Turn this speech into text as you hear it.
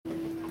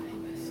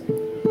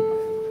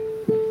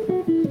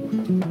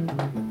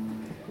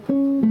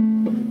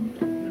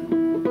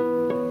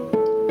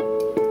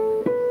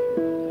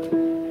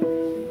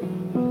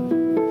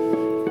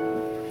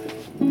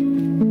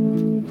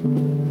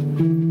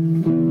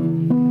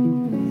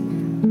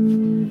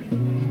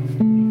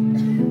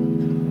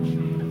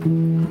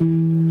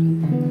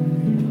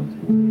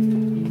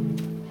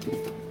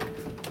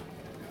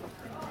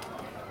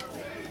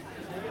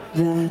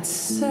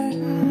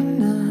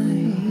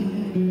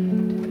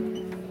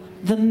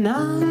The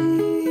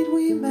night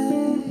we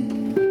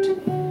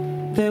met,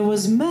 there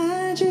was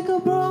magic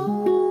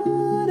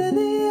abroad in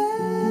the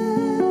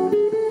air.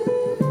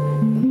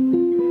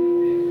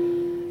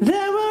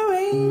 There were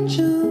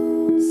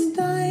angels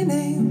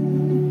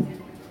dining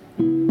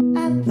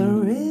at the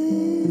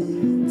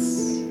Ritz,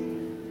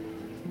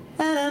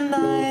 and a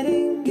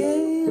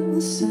nightingale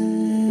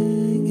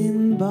sang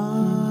in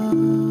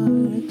Berkeley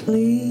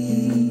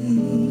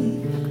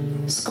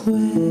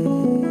Square.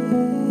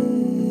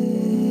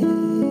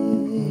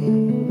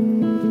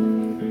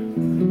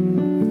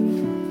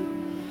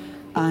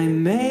 I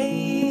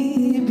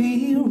may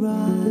be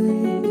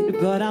right,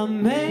 but I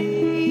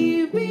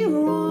may be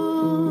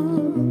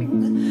wrong,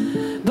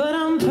 but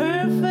I'm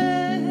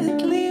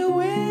perfectly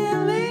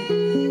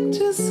willing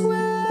to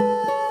swear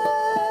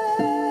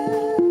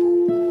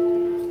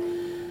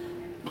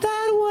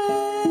that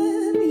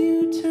when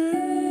you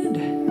turned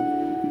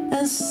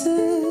and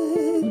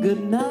said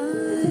goodnight,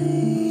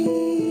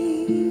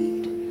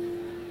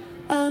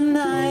 a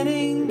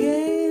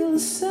nightingale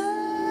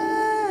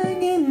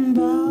sang in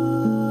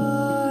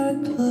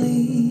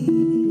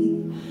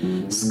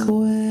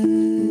Square.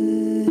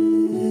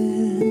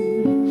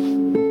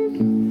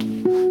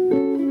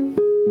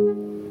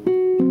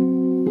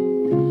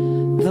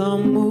 The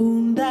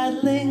moon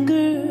that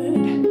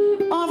lingered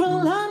over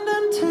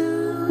London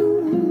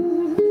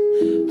town,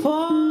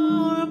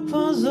 poor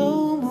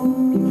puzzle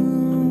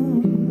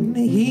moon,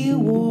 he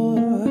wore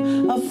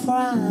a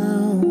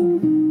frown.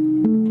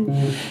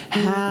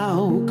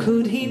 How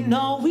could he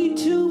know we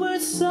two were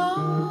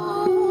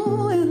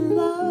so in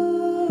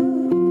love?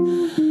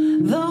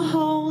 The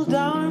whole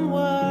darn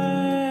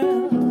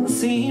world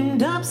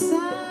seemed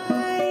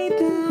upside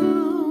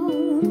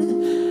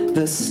down.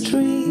 The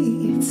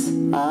streets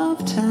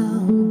of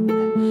town,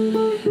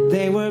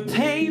 they were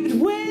paved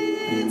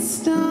with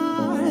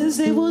stars.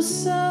 It was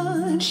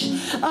such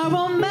a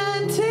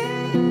romantic